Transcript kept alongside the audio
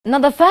Now,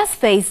 the first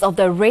phase of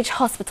the Ridge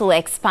Hospital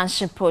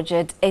expansion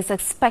project is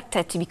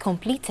expected to be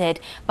completed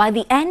by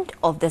the end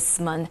of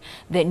this month.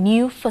 The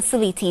new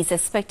facility is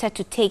expected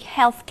to take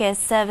healthcare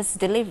service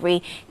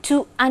delivery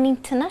to an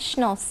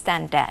international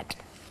standard.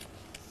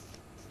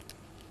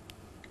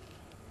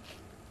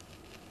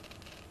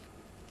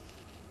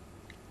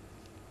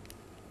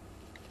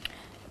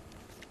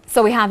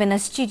 So we have in the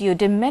studio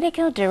the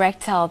medical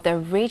director of the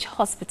Ridge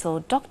Hospital,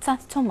 Dr.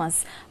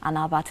 Thomas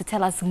Anaba, to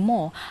tell us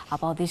more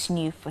about this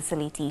new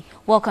facility.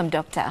 Welcome,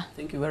 Doctor.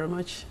 Thank you very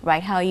much.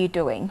 Right, how are you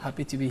doing?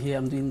 Happy to be here.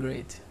 I'm doing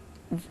great.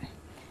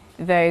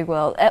 Very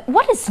well.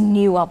 What is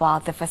new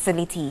about the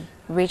facility,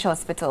 Ridge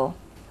Hospital?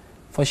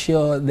 For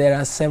sure, there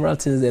are several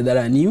things there that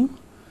are new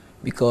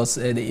because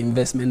the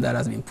investment that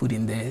has been put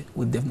in there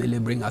will definitely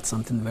bring out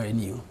something very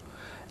new.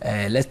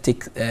 Let's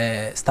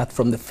start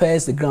from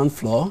the ground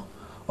floor.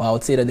 I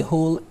would say that the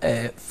whole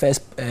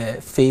first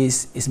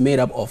phase is made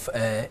up of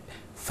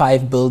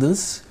 5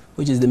 buildings,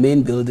 which is the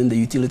main building, the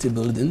utility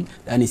building,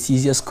 the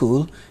anesthesia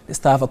school, the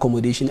staff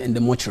accommodation, and the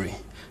mortuary.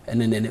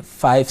 And then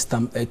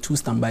 2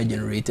 standby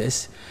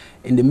generators.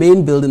 In the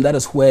main building, that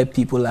is where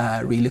people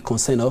are really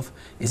concerned of,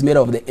 is made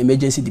up of the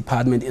emergency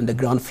department in the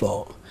ground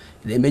floor.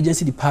 The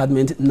emergency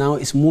department now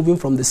is moving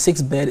from the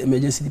 6-bed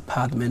emergency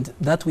department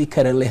that we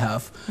currently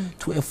have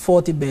to a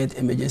 40-bed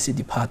emergency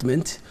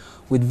department,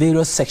 with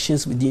various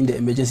sections within the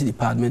emergency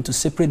department to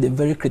separate the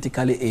very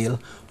critically ill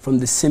from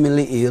the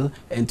similarly ill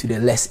and to the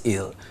less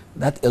ill.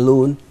 That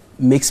alone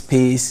makes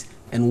space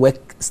and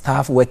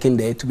staff working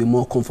there to be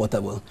more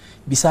comfortable.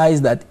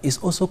 Besides that, it's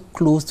also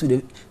close to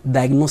the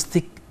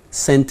diagnostic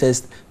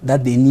centers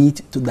that they need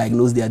to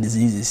diagnose their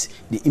diseases.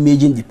 The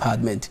imaging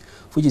department,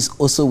 which is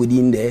also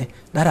within there,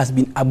 that has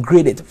been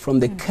upgraded from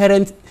the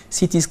current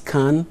CT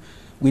scan.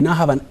 We now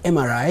have an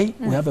MRI,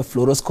 we have a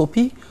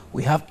fluoroscopy,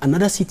 we have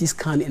another CT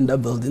scan in that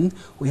building,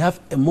 we have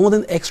a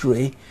modern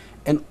X-ray,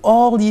 and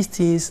all these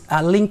things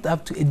are linked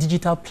up to a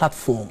digital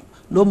platform.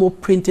 No more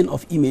printing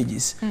of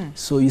images.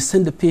 So you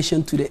send the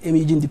patient to the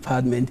imaging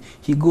department,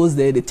 he goes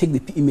there, they take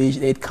the image,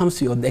 and it comes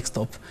to your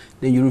desktop,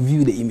 then you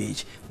review the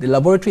image. The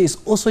laboratory is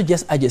also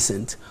just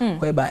adjacent,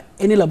 whereby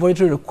any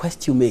laboratory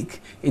request you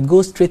make, it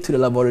goes straight to the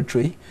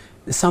laboratory,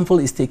 the sample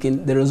is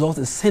taken, the result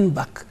is sent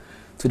back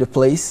to the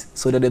place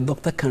so that the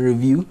doctor can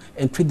review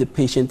and treat the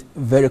patient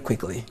very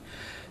quickly.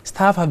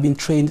 Staff have been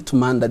trained to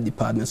man that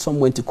department. Some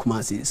went to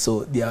Kumasi,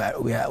 so we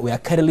are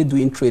currently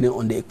doing training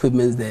on the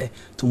equipment there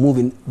to move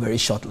in very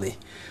shortly.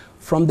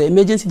 From the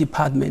emergency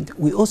department,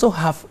 we also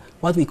have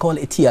what we call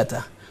a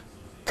theater.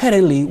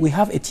 Currently, we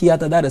have a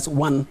theater that is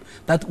one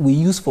that we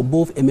use for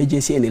both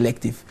emergency and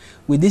elective.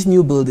 With this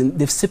new building,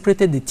 they've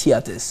separated the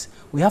theaters.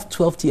 We have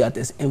 12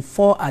 theaters and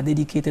 4 are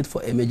dedicated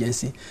for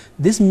emergency.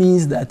 This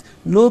means that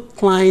no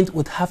client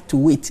would have to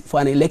wait for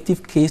an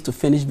elective case to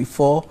finish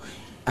before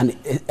an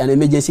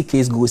emergency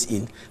case goes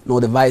in,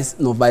 nor vice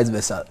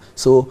versa.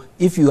 So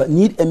if you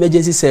need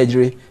emergency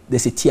surgery,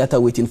 there's a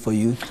theater waiting for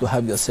you to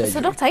have your surgery.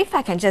 So doctor, if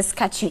I can just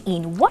catch you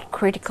in, what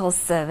critical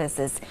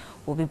services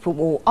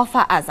will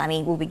offer us,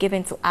 will be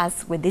given to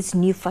us with this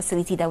new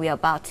facility that we are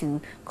about to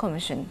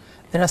commission?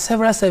 There are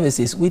several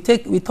services. We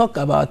talk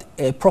about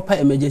proper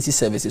emergency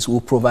services.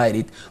 We'll provide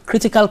it.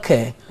 Critical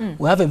care.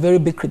 We have a very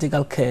big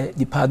critical care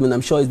department.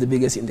 I'm sure it's the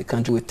biggest in the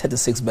country with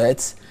 36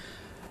 beds.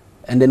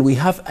 And then we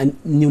have a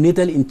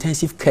neonatal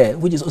intensive care,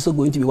 which is also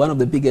going to be one of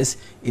the biggest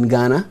in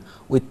Ghana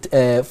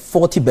with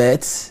 40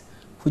 beds,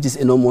 which is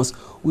enormous.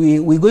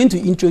 We're going to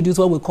introduce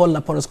what we call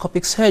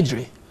laparoscopic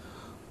surgery.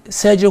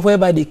 Surgery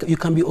whereby you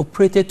can be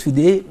operated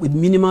today with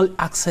minimal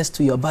access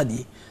to your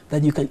body,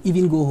 that you can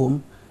even go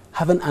home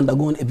haven't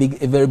undergone a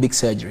very big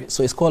surgery.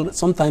 So it's called,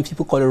 sometimes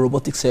people call it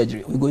robotic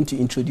surgery. We're going to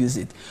introduce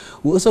it.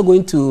 We're also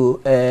going to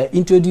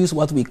introduce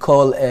what we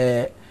call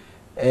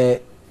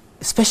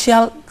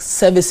special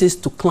services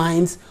to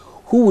clients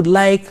who would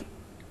like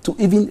to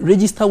even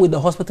register with the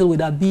hospital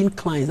without being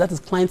clients. That is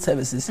client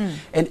services.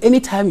 And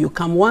anytime you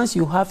come, once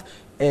you have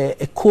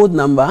a code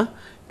number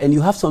and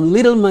you have some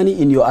little money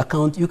in your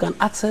account, you can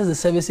access the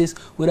services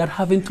without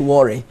having to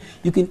worry.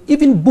 You can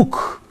even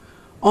book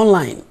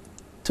online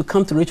to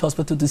come to Ridge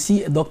Hospital to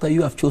see a doctor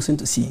you have chosen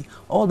to see.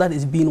 All that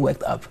is being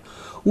worked up.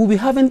 We'll be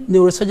having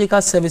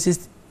neurosurgical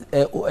services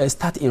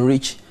start in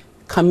Ridge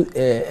come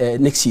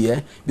next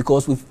year,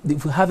 because we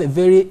have a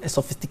very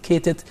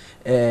sophisticated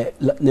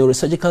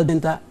neurosurgical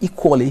center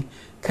equally.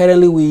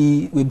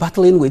 Currently, we're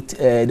battling with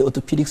the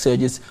orthopedic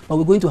surgeons, but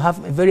we're going to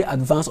have a very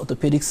advanced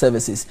orthopedic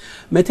services.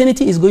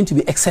 Maternity is going to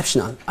be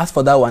exceptional, as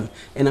for that one.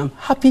 And I'm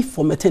happy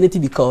for maternity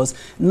because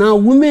now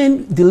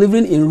women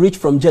delivering in Ridge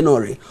from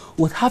January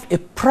would have a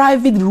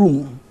private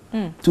room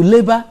to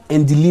labor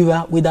and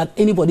deliver without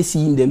anybody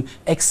seeing them,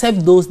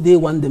 except those they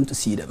want them to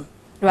see them,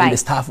 and the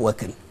staff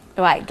working.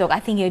 Right, Doc, I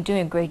think you're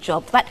doing a great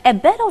job. But a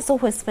bit also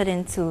whispered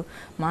into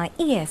my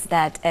ears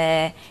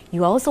that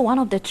you are also one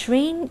of the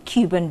trained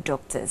Cuban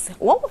doctors.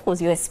 What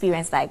was your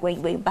experience like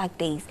way back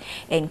days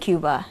in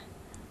Cuba?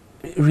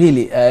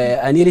 Really,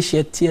 I nearly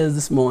shed tears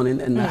this morning,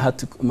 and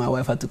my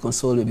wife had to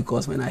console me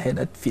because when I heard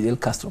that Fidel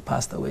Castro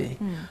passed away,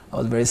 I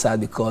was very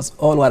sad, because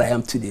all what I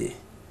am today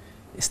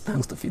is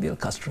thanks to Fidel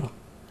Castro.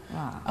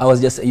 Wow. I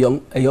was just a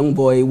young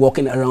boy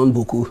walking around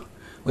Buku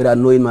without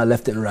knowing my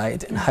left and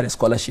right, and had a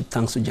scholarship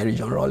thanks to Jerry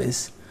John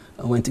Rawlings.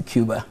 I went to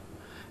Cuba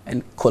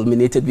and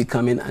culminated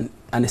becoming an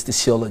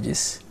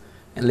anesthesiologist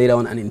and later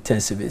on an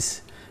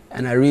intensivist.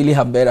 And I really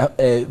have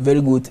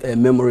very good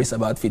memories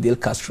about Fidel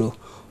Castro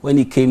when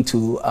he came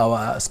to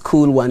our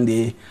school one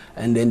day,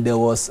 and then there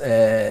was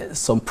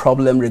some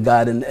problem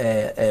regarding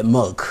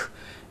milk,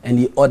 and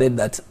he ordered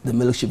that the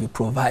milk should be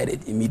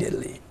provided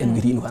immediately, and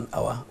within 1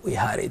 hour we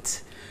had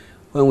it.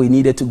 When we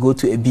needed to go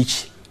to a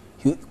beach,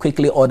 he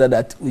quickly ordered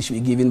that we should be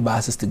given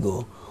buses to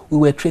go. We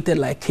were treated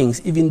like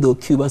kings, even though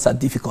Cubans had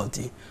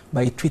difficulty,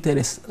 but he treated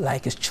us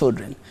like his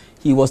children.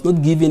 He was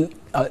not giving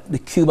the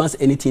Cubans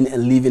anything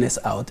and leaving us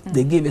out.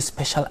 They gave us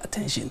special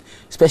attention,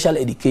 special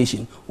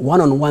education,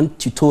 one-on-one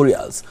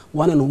tutorials,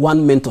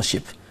 one-on-one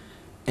mentorship.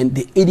 And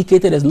they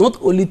educated us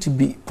not only to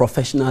be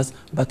professionals,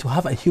 but to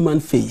have a human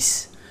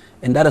face.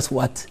 And that is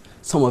what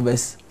some of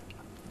us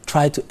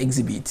try to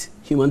exhibit,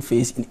 human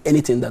face in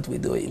anything that we're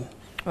doing.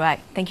 Right.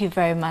 Thank you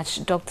very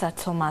much, Dr.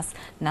 Thomas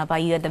Naba.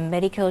 You are the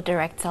Medical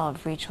Director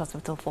of Ridge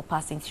Hospital, for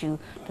passing through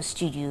the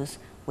studios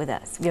with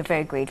us. We are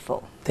very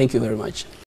grateful. Thank you very much.